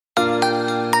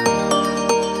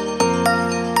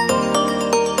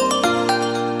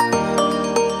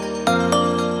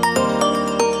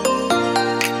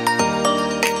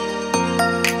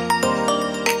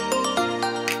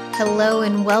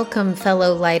Welcome,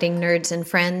 fellow lighting nerds and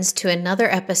friends, to another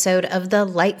episode of the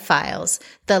Light Files,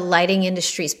 the lighting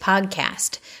industry's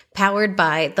podcast, powered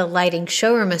by the Lighting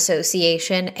Showroom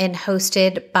Association and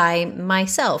hosted by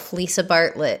myself, Lisa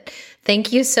Bartlett.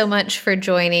 Thank you so much for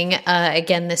joining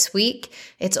again this week.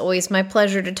 It's always my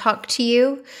pleasure to talk to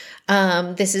you.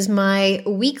 This is my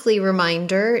weekly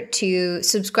reminder to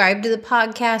subscribe to the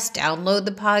podcast, download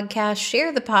the podcast,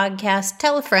 share the podcast,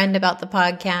 tell a friend about the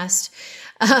podcast.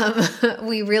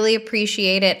 We really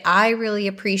appreciate it. I really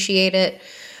appreciate it.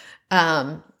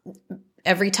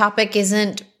 Every topic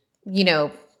isn't,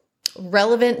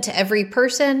 relevant to every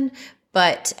person,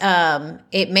 but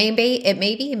it may be, and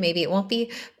maybe it won't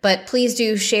be. But please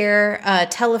do share,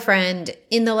 tell a friend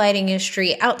in the lighting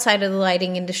industry, outside of the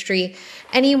lighting industry,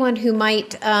 anyone who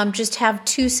might just have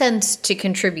 2 cents to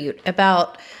contribute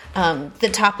about the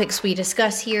topics we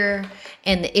discuss here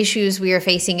and the issues we are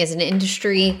facing as an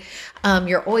industry.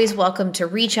 You're always welcome to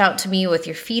reach out to me with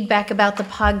your feedback about the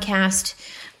podcast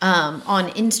on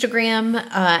Instagram,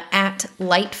 at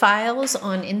Lightfiles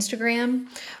on Instagram,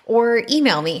 or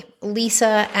email me,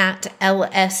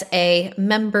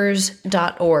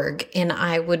 lisa@lsamembers.org, and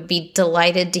I would be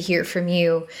delighted to hear from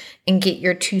you and get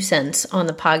your 2 cents on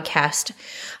the podcast.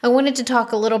 I wanted to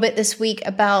talk a little bit this week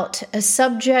about a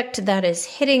subject that is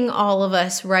hitting all of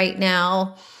us right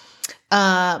now,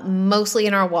 mostly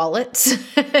in our wallets,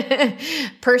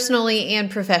 personally and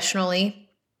professionally.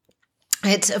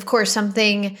 It's, of course,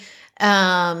 something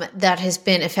that has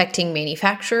been affecting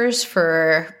manufacturers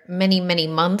for many, many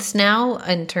months now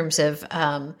in terms of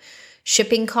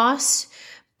shipping costs,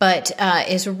 but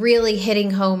is really hitting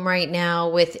home right now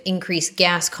with increased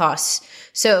gas costs.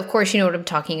 So, of course, you know what I'm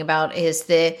talking about is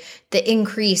the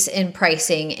increase in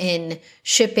pricing in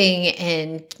shipping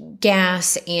and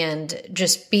gas and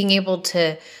just being able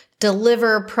to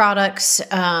deliver products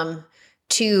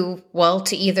to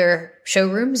either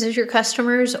showrooms as your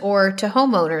customers or to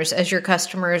homeowners as your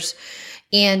customers,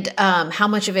 and how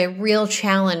much of a real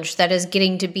challenge that is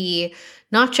getting to be,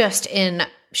 not just in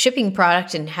shipping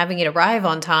product and having it arrive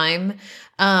on time,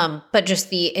 but just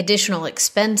the additional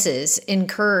expenses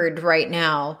incurred right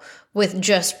now with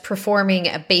just performing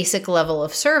a basic level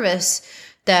of service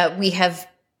that we have,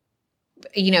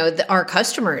 our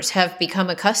customers have become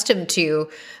accustomed to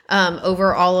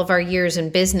over all of our years in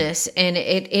business. And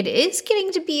it is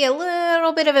getting to be a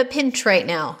little bit of a pinch right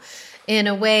now in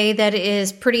a way that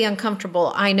is pretty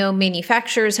uncomfortable. I know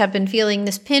manufacturers have been feeling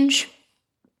this pinch,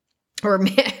 or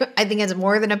I think it's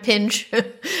more than a pinch.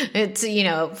 It's,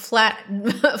 flat,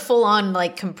 full on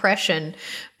like compression.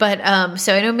 But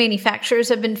so I know manufacturers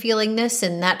have been feeling this,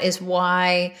 and that is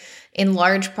why in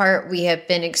large part we have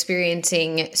been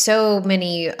experiencing so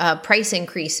many price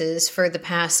increases for the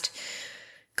past,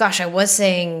 I was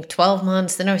saying 12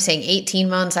 months, then I was saying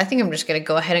 18 months. I think I'm just going to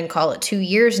go ahead and call it 2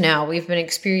 years now. We've been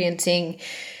experiencing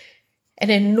an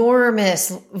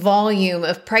enormous volume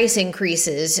of price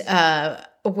increases,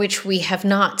 which we have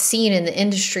not seen in the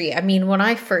industry. I mean, when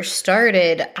I first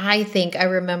started, I think I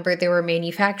remember there were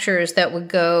manufacturers that would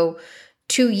go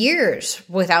 2 years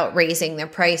without raising their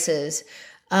prices.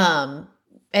 And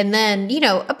then,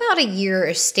 about a year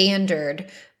is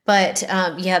standard. But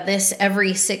this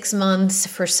every 6 months.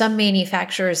 For some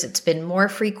manufacturers, it's been more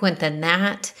frequent than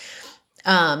that.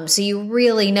 So you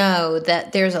really know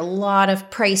that there's a lot of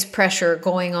price pressure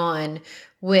going on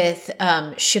with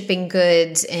shipping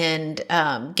goods and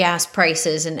gas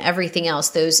prices and everything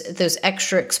else, those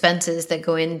extra expenses that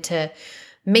go into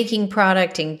making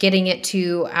product and getting it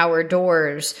to our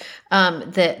doors.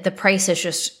 The price has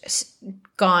just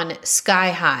gone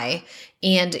sky high,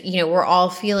 and we're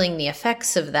all feeling the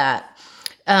effects of that.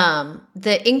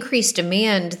 The increased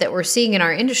demand that we're seeing in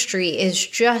our industry is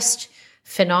just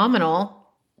phenomenal.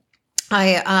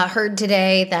 I heard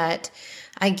today that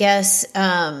I guess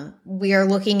we are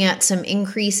looking at some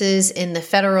increases in the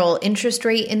federal interest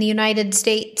rate in the United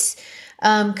States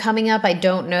coming up. I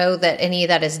don't know that any of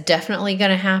that is definitely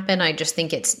going to happen. I just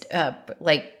think it's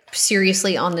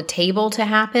seriously on the table to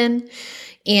happen.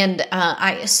 And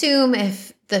I assume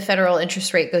if the federal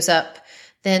interest rate goes up,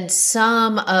 then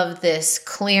some of this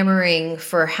clamoring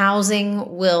for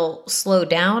housing will slow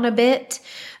down a bit.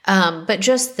 But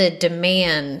just the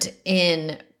demand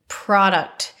in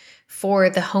product for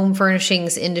the home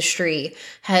furnishings industry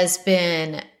has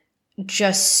been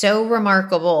just so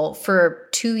remarkable for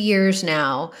 2 years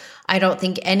now. I don't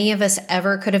think any of us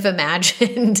ever could have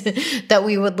imagined that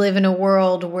we would live in a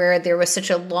world where there was such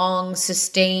a long,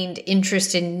 sustained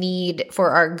interest and need for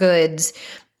our goods.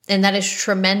 And that is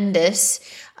tremendous.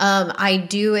 I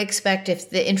do expect if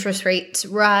the interest rates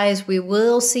rise, we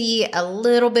will see a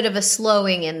little bit of a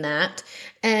slowing in that.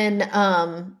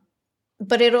 And,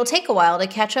 but it'll take a while to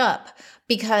catch up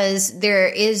because there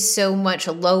is so much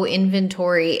low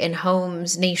inventory in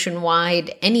homes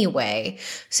nationwide anyway.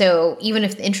 So even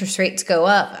if the interest rates go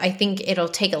up, I think it'll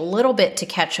take a little bit to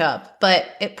catch up, but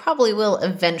it probably will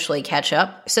eventually catch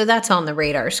up. So that's on the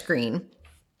radar screen.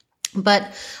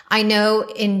 But I know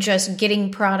in just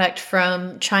getting product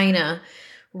from China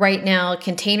right now,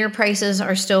 container prices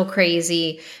are still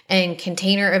crazy, and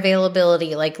container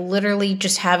availability, like literally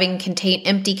just having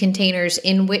empty containers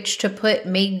in which to put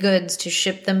made goods to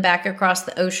ship them back across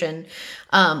the ocean.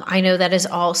 I know that is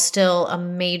all still a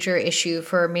major issue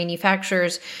for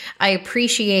manufacturers. I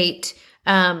appreciate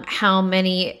how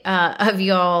many of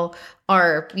y'all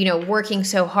are, working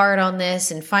so hard on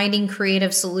this and finding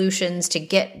creative solutions to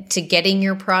getting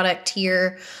your product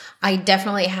here. I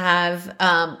definitely have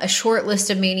a short list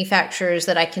of manufacturers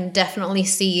that I can definitely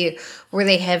see where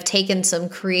they have taken some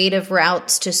creative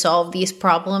routes to solve these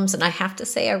problems. And I have to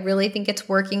say, I really think it's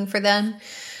working for them.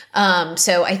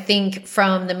 So I think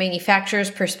from the manufacturer's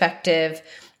perspective,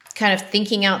 kind of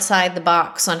thinking outside the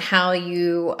box on how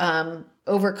you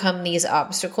overcome these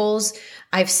obstacles.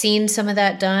 I've seen some of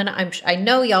that done. I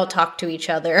know y'all talk to each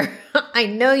other. I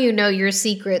know you know your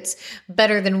secrets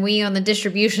better than we on the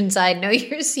distribution side know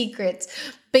your secrets.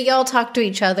 But y'all talk to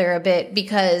each other a bit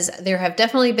because there have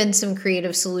definitely been some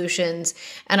creative solutions,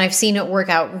 and I've seen it work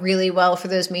out really well for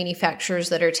those manufacturers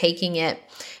that are taking it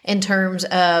in terms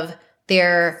of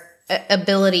their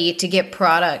ability to get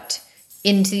product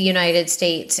into the United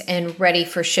States and ready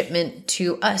for shipment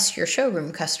to us, your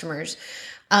showroom customers.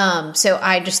 So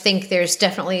I just think there's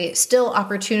definitely still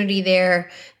opportunity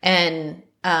there. And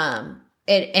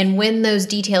when those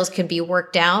details can be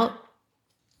worked out,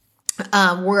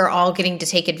 we're all getting to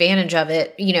take advantage of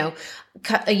it.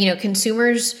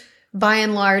 Consumers, by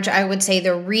and large, I would say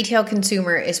the retail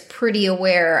consumer is pretty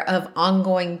aware of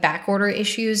ongoing backorder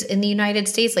issues in the United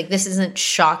States. Like, this isn't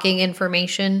shocking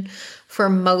information for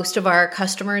most of our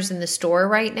customers in the store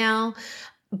right now.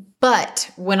 But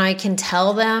when I can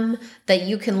tell them that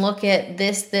you can look at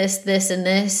this, and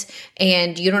this,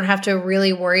 and you don't have to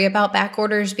really worry about back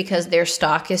orders because their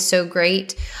stock is so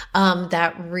great,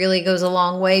 that really goes a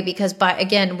long way. Because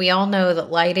again, we all know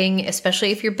that lighting,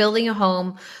 especially if you're building a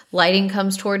home, lighting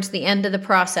comes towards the end of the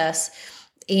process.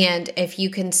 And if you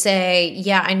can say,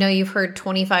 yeah, I know you've heard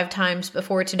 25 times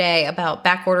before today about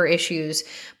back order issues,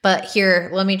 but here,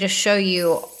 let me just show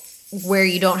you where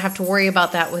you don't have to worry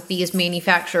about that with these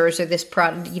manufacturers or this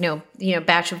product,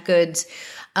 batch of goods.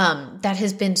 That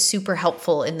has been super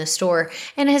helpful in the store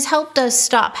and has helped us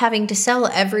stop having to sell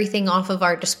everything off of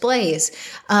our displays,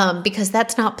 because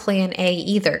that's not plan A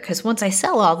either. Because once I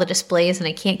sell all the displays and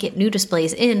I can't get new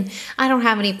displays in, I don't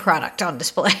have any product on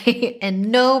display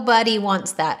and nobody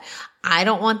wants that. I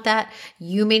don't want that.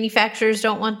 You manufacturers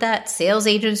don't want that. Sales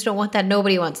agents don't want that.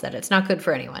 Nobody wants that. It's not good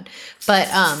for anyone. But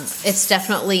it's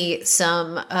definitely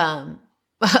some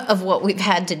of what we've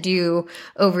had to do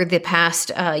over the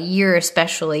past year,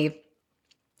 especially,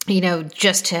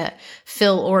 just to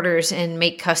fill orders and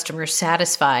make customers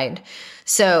satisfied.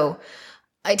 So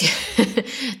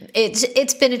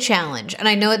it's been a challenge, and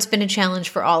I know it's been a challenge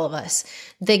for all of us.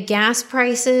 The gas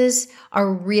prices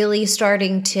are really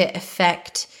starting to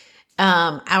affect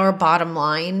our bottom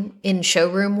line in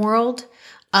showroom world,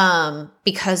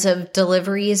 because of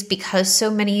deliveries, because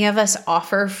so many of us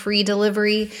offer free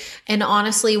delivery. And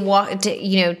honestly,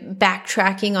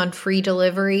 backtracking on free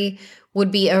delivery would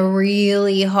be a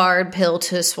really hard pill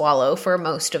to swallow for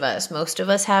most of us. Most of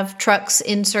us have trucks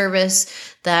in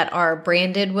service that are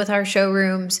branded with our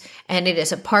showrooms, and it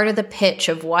is a part of the pitch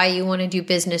of why you want to do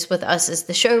business with us as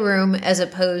the showroom, as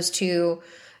opposed to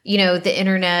the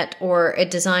internet or a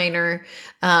designer.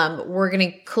 We're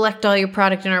going to collect all your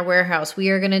product in our warehouse. We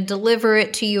are going to deliver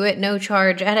it to you at no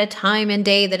charge at a time and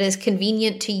day that is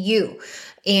convenient to you.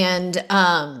 And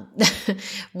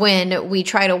when we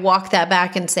try to walk that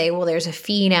back and say, well, there's a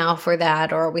fee now for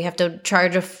that, or we have to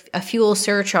charge a fuel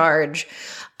surcharge,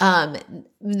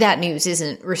 that news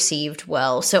isn't received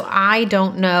well. So I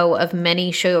don't know of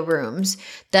many showrooms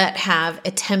that have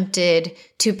attempted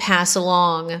to pass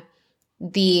along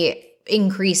the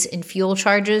increase in fuel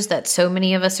charges that so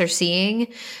many of us are seeing.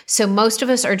 So most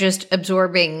of us are just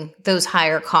absorbing those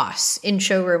higher costs in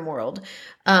showroom world.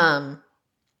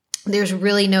 There's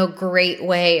really no great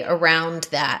way around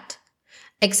that,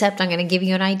 except I'm going to give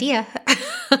you an idea.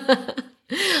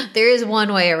 There is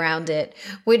one way around it,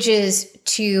 which is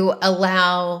to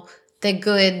allow the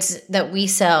goods that we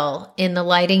sell in the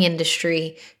lighting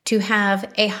industry to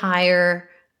have a higher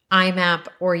IMAP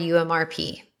or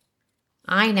UMRP.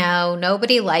 I know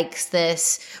nobody likes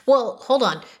this. Well, hold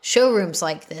on. Showrooms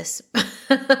like this.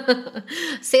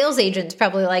 Sales agents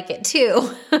probably like it too,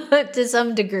 to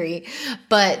some degree.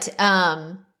 But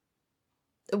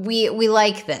we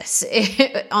like this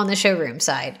on the showroom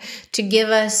side to give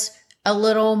us a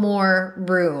little more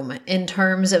room in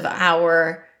terms of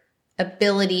our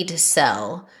ability to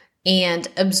sell and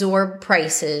absorb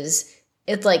prices.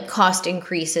 It's like cost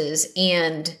increases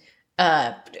and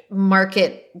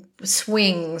market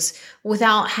swings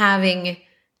without having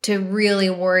to really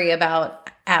worry about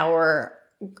are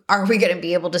we going to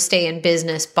be able to stay in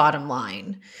business bottom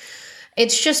line.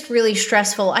 It's just really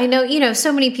stressful. I know,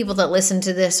 so many people that listen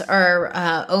to this are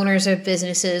owners of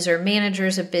businesses or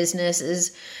managers of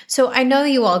businesses. So I know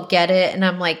you all get it. And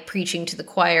I'm like preaching to the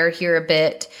choir here a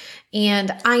bit.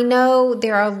 And I know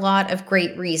there are a lot of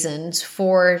great reasons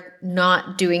for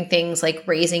not doing things like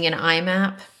raising an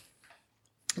IMAP.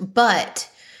 But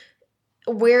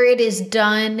where it is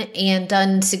done and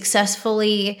done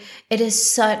successfully, it is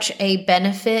such a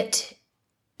benefit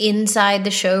inside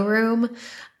the showroom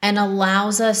and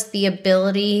allows us the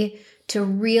ability to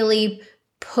really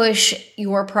push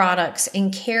your products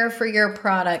and care for your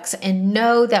products and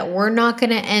know that we're not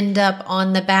going to end up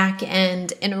on the back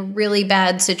end in a really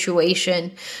bad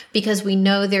situation because we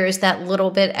know there is that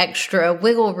little bit extra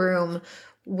wiggle room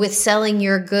with selling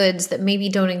your goods that maybe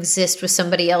don't exist with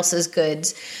somebody else's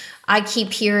goods. I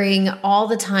keep hearing all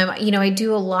the time, I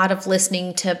do a lot of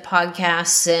listening to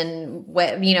podcasts and,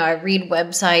 I read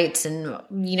websites and,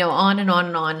 on and on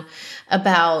and on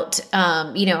about,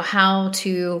 how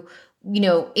to,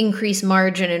 increase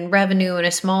margin and revenue in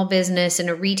a small business, in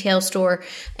a retail store.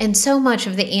 And so much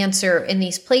of the answer in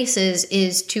these places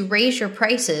is to raise your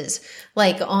prices,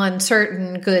 like on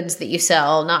certain goods that you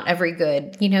sell, not every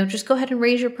good, just go ahead and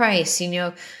raise your price,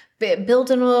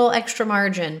 build in a little extra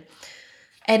margin.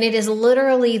 And it is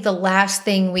literally the last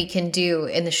thing we can do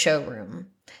in the showroom.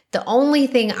 The only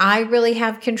thing I really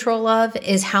have control of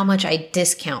is how much I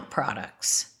discount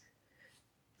products.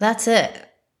 That's it.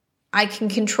 I can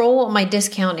control what my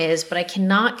discount is, but I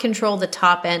cannot control the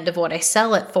top end of what I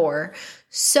sell it for.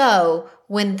 So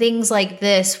when things like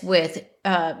this with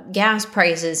gas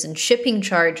prices and shipping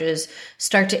charges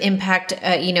start to impact,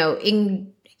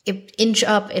 inch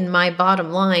up in my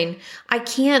bottom line, I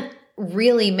can't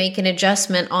really make an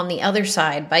adjustment on the other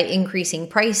side by increasing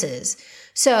prices.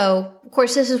 So, of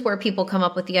course, this is where people come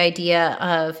up with the idea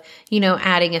of,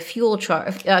 adding a fuel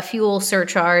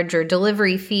surcharge or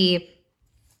delivery fee.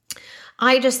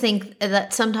 I just think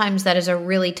that sometimes that is a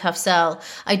really tough sell.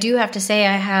 I do have to say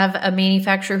I have a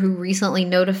manufacturer who recently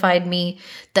notified me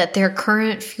that their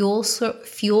current fuel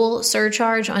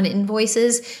surcharge on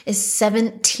invoices is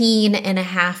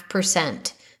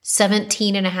 17.5%.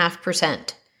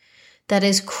 17.5%. That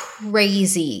is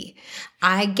crazy.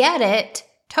 I get it.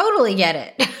 Totally get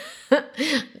it.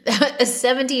 A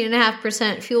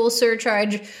 17.5% fuel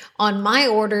surcharge on my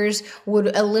orders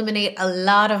would eliminate a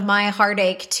lot of my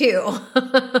heartache too.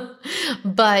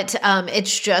 But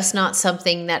it's just not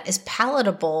something that is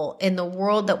palatable in the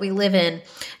world that we live in.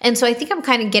 And so I think I'm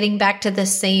kind of getting back to the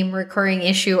same recurring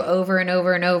issue over and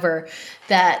over and over,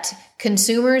 that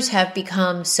consumers have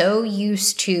become so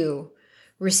used to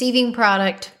receiving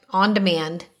product on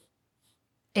demand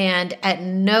and at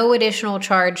no additional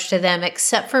charge to them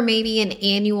except for maybe an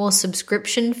annual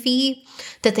subscription fee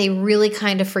that they really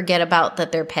kind of forget about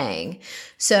that they're paying.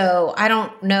 So I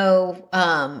don't know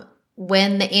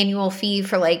when the annual fee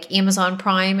for like Amazon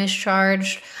Prime is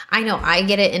charged. I know I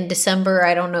get it in December.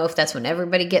 I don't know if that's when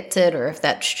everybody gets it or if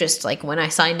that's just like when I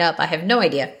signed up. I have no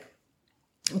idea.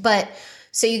 But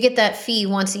so you get that fee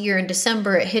once a year in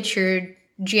December. It hits your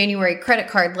January credit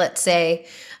card, let's say.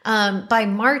 By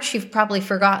March, you've probably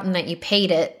forgotten that you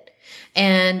paid it.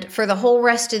 And for the whole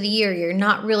rest of the year, you're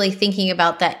not really thinking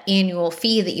about that annual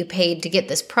fee that you paid to get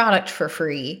this product for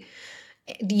free,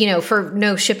 for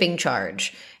no shipping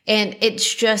charge. And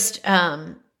it's just,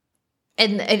 and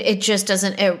it just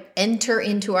doesn't enter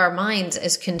into our minds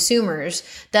as consumers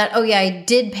that, oh yeah, I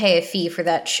did pay a fee for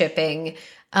that shipping.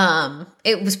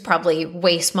 It was probably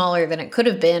way smaller than it could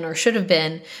have been or should have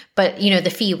been, but the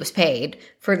fee was paid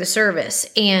for the service.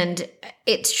 And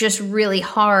it's just really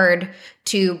hard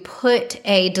to put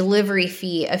a delivery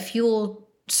fee, a fuel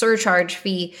surcharge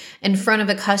fee in front of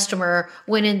a customer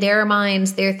when in their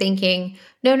minds they're thinking,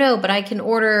 no, but I can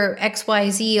order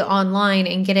XYZ online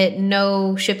and get it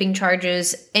no shipping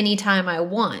charges anytime I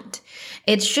want.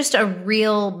 It's just a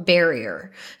real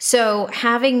barrier. So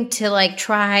having to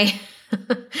try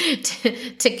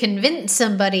to convince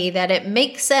somebody that it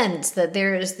makes sense that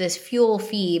there is this fuel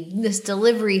fee, this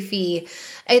delivery fee,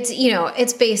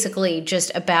 it's basically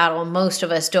just a battle most of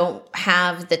us don't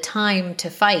have the time to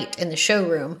fight in the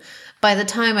showroom. by the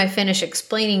time I finish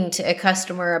explaining to a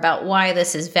customer about why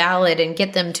this is valid and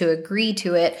get them to agree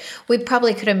to it, we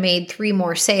probably could have made 3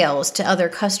 more sales to other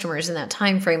customers in that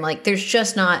time frame. Like, there's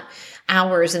just not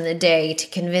hours in the day to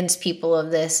convince people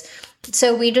of this.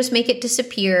 So we just make it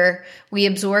disappear. We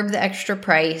absorb the extra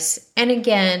price, and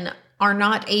again, are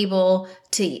not able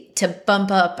to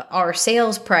bump up our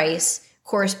sales price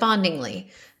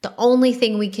correspondingly. The only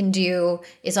thing we can do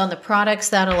is on the products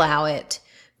that allow it,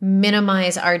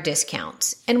 minimize our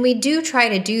discounts. And we do try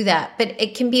to do that, but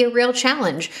it can be a real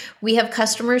challenge. We have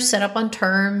customers set up on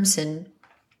terms, and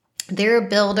they're a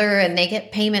builder and they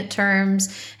get payment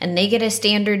terms and they get a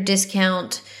standard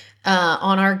discount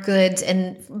on our goods.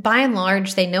 And by and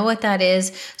large, they know what that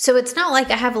is. So it's not like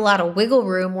I have a lot of wiggle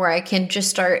room where I can just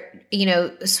start,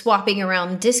 swapping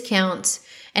around discounts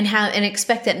and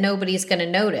expect that nobody's going to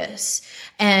notice.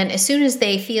 And as soon as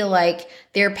they feel like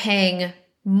they're paying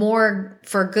more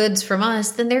for goods from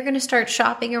us, then they're going to start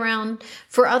shopping around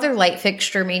for other light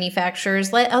fixture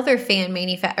manufacturers, other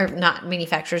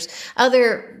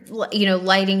other,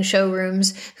 lighting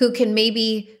showrooms who can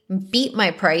maybe beat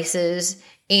my prices.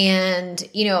 And,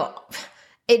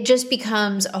 it just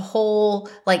becomes a whole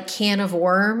can of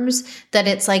worms that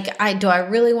it's like, do I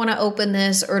really want to open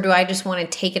this, or do I just want to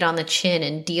take it on the chin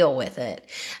and deal with it?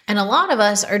 And a lot of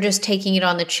us are just taking it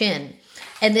on the chin.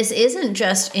 And this isn't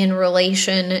just in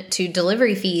relation to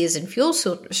delivery fees and fuel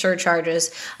surcharges.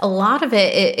 A lot of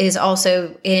it is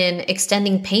also in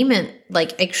extending payment,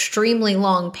 extremely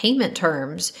long payment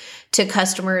terms to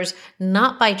customers,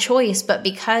 not by choice, but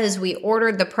because we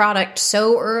ordered the product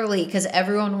so early because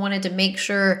everyone wanted to make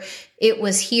sure it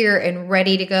was here and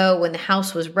ready to go when the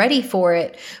house was ready for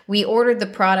it. We ordered the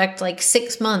product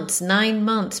 6 months, 9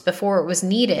 months before it was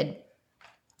needed.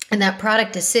 And that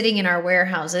product is sitting in our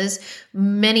warehouses.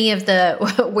 Many of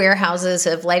the warehouses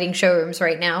of lighting showrooms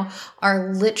right now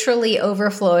are literally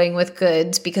overflowing with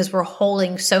goods because we're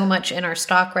holding so much in our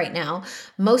stock right now.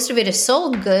 Most of it is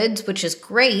sold goods, which is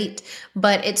great,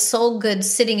 but it's sold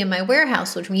goods sitting in my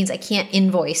warehouse, which means I can't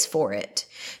invoice for it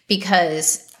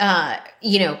because,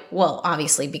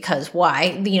 obviously because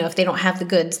why? If they don't have the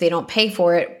goods, they don't pay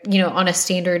for it, on a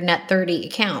standard net 30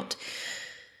 account.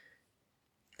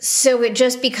 So it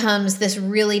just becomes this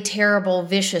really terrible,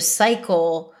 vicious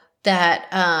cycle that,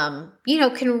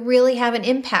 can really have an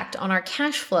impact on our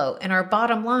cash flow and our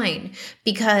bottom line.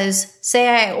 Because say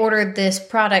I ordered this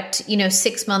product,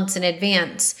 6 months in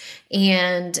advance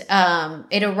and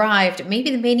it arrived. Maybe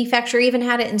the manufacturer even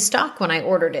had it in stock when I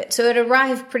ordered it. So it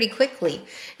arrived pretty quickly.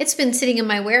 It's been sitting in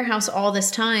my warehouse all this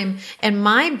time. And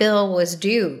my bill was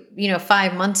due,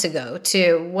 5 months ago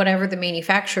to whatever the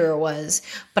manufacturer was.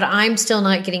 But I'm still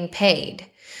not getting paid.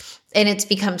 And it's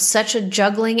become such a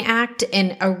juggling act,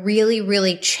 and a really,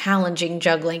 really challenging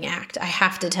juggling act, I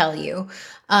have to tell you.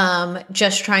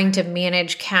 Just trying to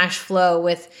manage cash flow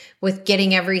with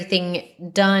getting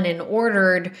everything done and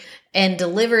ordered and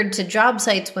delivered to job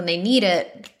sites when they need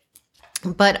it,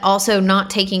 but also not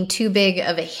taking too big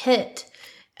of a hit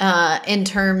in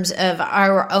terms of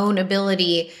our own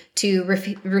ability to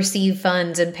receive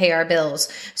funds and pay our bills.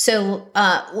 So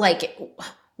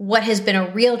what has been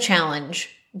a real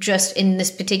challenge just in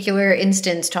this particular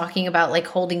instance, talking about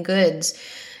holding goods,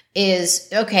 is,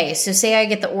 okay, so say I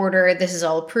get the order, this is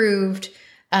all approved.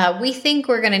 We think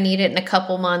we're going to need it in a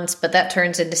couple months, but that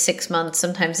turns into 6 months,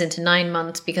 sometimes into 9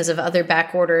 months because of other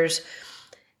back orders.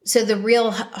 So the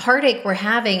real heartache we're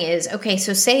having is, okay,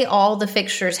 so say all the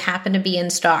fixtures happen to be in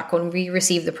stock when we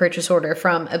receive the purchase order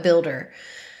from a builder.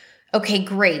 Okay,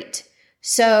 great.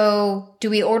 So do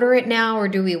we order it now or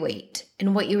do we wait?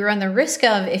 And what you run the risk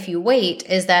of if you wait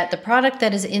is that the product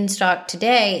that is in stock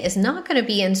today is not going to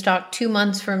be in stock 2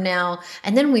 months from now.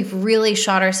 And then we've really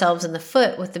shot ourselves in the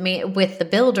foot with the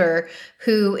builder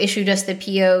who issued us the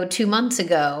PO 2 months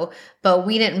ago, but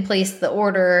we didn't place the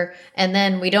order. And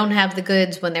then we don't have the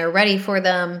goods when they're ready for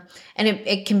them. And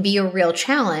it can be a real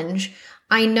challenge.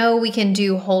 I know we can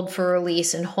do hold for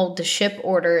release and hold to ship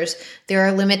orders. There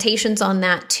are limitations on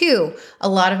that too. A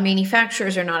lot of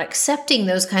manufacturers are not accepting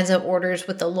those kinds of orders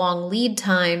with the long lead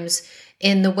times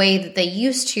in the way that they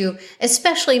used to,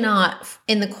 especially not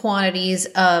in the quantities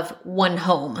of one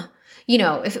home.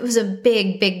 If it was a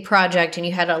big, big project and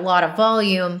you had a lot of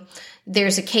volume,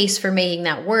 there's a case for making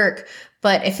that work.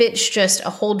 But if it's just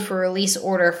a hold for release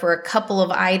order for a couple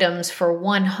of items for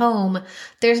one home,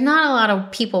 there's not a lot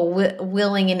of people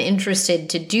willing and interested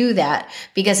to do that,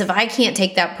 because if I can't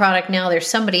take that product now, there's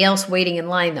somebody else waiting in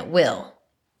line that will.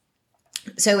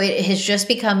 So it has just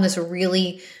become this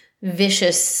really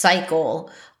vicious cycle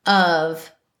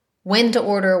of when to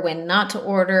order, when not to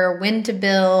order, when to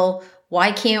bill,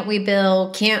 Why can't we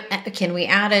bill? Can we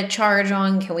add a charge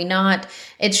on? Can we not?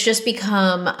 It's just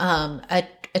become a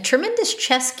tremendous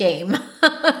chess game,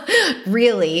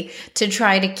 really, to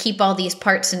try to keep all these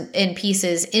parts and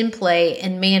pieces in play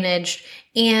and managed,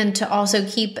 and to also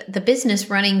keep the business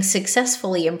running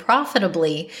successfully and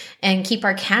profitably and keep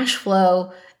our cash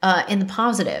flow in the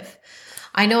positive.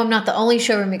 I know I'm not the only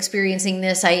showroom experiencing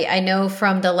this. I know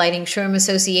from the Lighting Showroom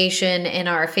Association and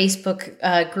our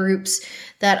Facebook groups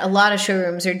that a lot of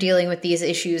showrooms are dealing with these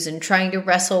issues and trying to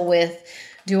wrestle with,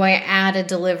 do I add a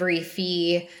delivery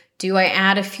fee? Do I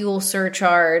add a fuel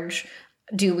surcharge?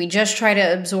 Do we just try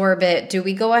to absorb it? Do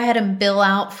we go ahead and bill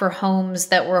out for homes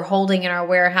that we're holding in our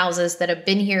warehouses that have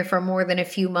been here for more than a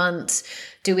few months?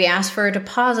 Do we ask for a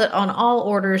deposit on all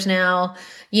orders now?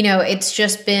 It's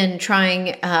just been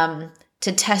trying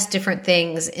to test different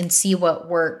things and see what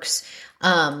works.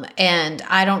 And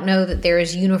I don't know that there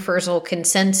is universal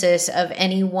consensus of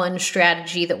any one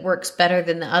strategy that works better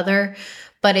than the other,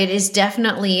 but it is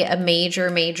definitely a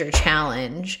major, major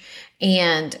challenge.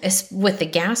 And with the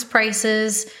gas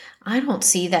prices, I don't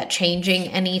see that changing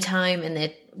anytime in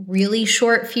the really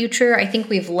short future. I think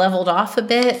we've leveled off a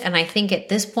bit. And I think at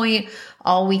this point,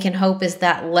 all we can hope is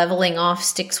that leveling off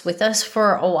sticks with us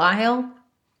for a while.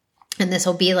 And this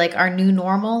will be like our new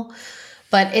normal.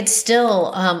 But it's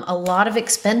still a lot of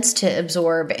expense to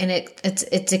absorb, and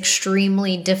it's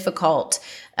extremely difficult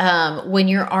when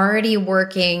you're already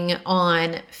working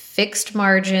on fixed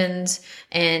margins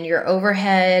and your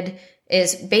overhead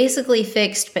is basically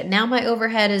fixed, but now my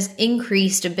overhead is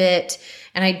increased a bit,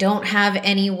 and I don't have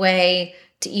any way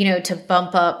to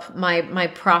bump up my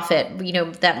profit,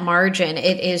 that margin.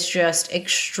 It is just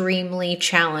extremely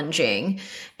challenging.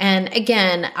 And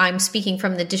again, I'm speaking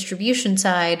from the distribution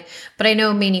side, but I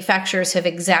know manufacturers have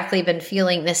exactly been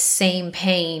feeling this same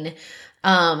pain.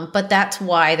 But that's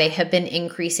why they have been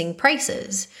increasing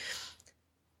prices.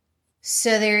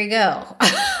 So there you go.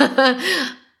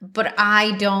 But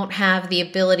I don't have the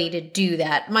ability to do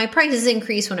that. My prices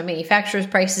increase when a manufacturer's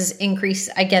prices increase.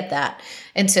 I get that.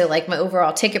 And so like my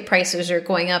overall ticket prices are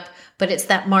going up, but it's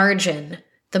that margin.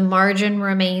 The margin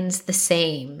remains the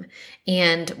same.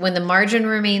 And when the margin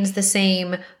remains the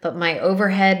same, but my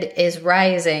overhead is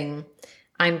rising,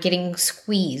 I'm getting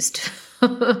squeezed.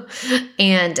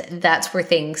 And that's where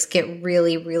things get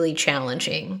really, really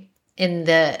challenging in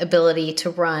the ability to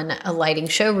run a lighting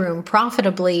showroom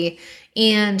profitably,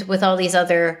 and with all these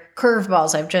other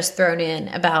curveballs I've just thrown in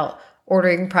about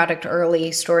ordering product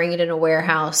early, storing it in a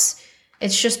warehouse.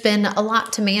 It's just been a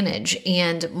lot to manage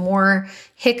and more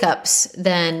hiccups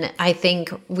than I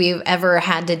think we've ever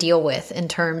had to deal with in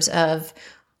terms of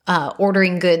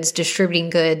ordering goods, distributing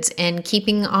goods, and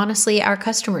keeping, honestly, our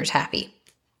customers happy.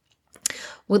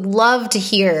 Would love to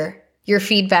hear your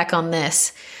feedback on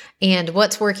this and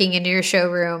what's working in your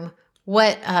showroom.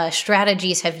 What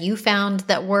strategies have you found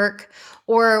that work?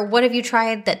 Or what have you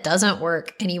tried that doesn't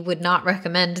work and you would not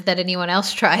recommend that anyone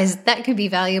else tries? That could be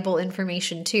valuable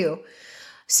information too.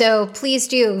 So please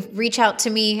do reach out to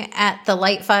me at the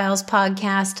Light Files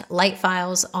podcast, Light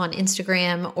Files on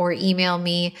Instagram, or email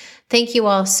me. Thank you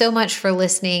all so much for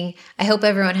listening. I hope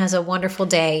everyone has a wonderful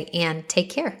day and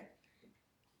take care.